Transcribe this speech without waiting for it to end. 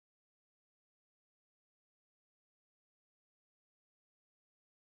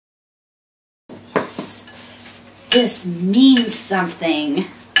This means something.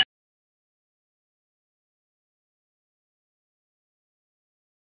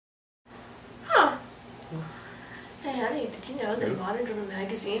 Huh. Hey honey, did you know that Modern Drummer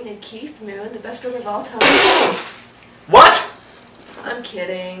magazine made Keith Moon the best drummer of all time? What? I'm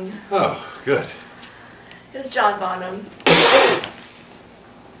kidding. Oh, good. It's John Bonham.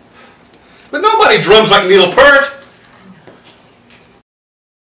 But nobody drums like Neil Peart.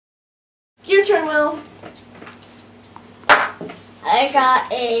 Your turn, Will. I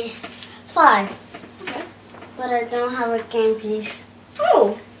got a 5. Okay. But I don't have a game piece.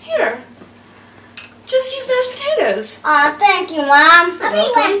 Oh, here. Just use mashed potatoes. Aw, thank you, Mom. A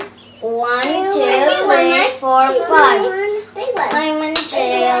big one. 1, 2, Big one, 3, Mike. 4, 5. Big one. I'm in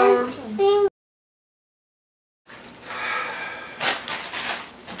jail.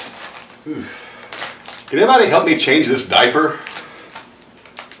 Can anybody help me change this diaper?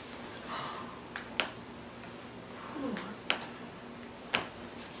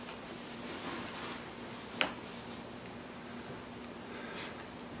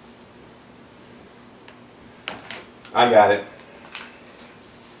 I got it.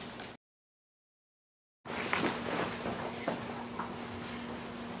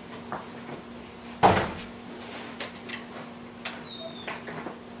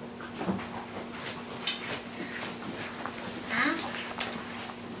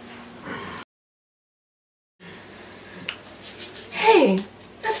 Hey,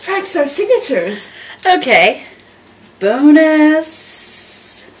 let's practice our signatures. Okay. Bonus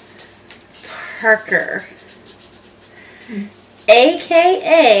Parker.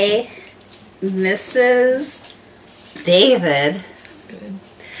 AKA Mrs. David. Good.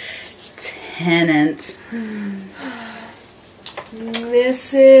 Tennant.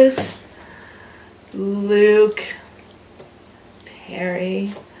 Mrs. Luke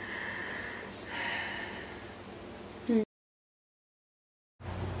Perry.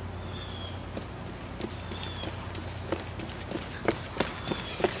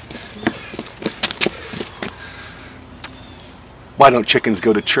 Why don't chickens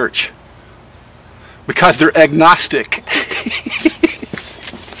go to church? Because they're agnostic.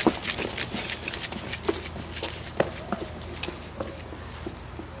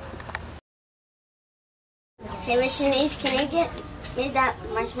 Hey, Miss Shanice, can I get me that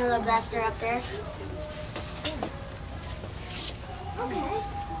marshmallow blaster up there? Okay.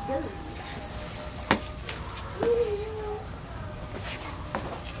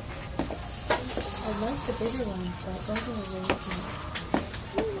 I like the bigger ones, but those are really cute.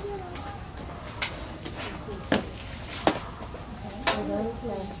 Okay, those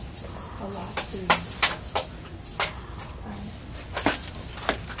last a lot too.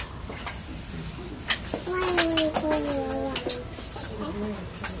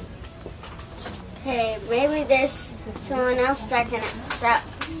 Hey, maybe there's someone else that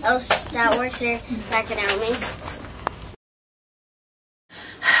works here that can help me.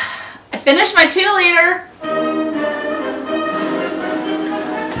 I finished my 2-liter.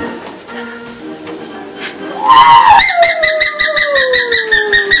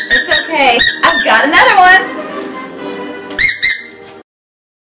 It's okay. I've got another one.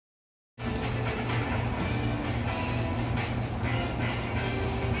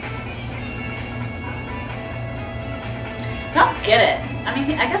 I don't get it. I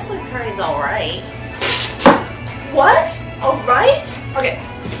mean, I guess Luke Perry's alright. What? Alright? Okay,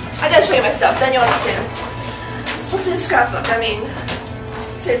 I gotta show you my stuff, then you'll understand. Let's look through the scrapbook. I mean,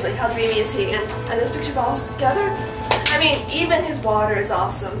 seriously, how dreamy is he? And this picture of all together? I mean, even his water is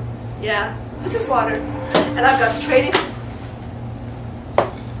awesome. Yeah, what's his water? And I've got the trading.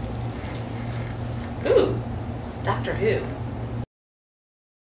 Ooh, Doctor Who.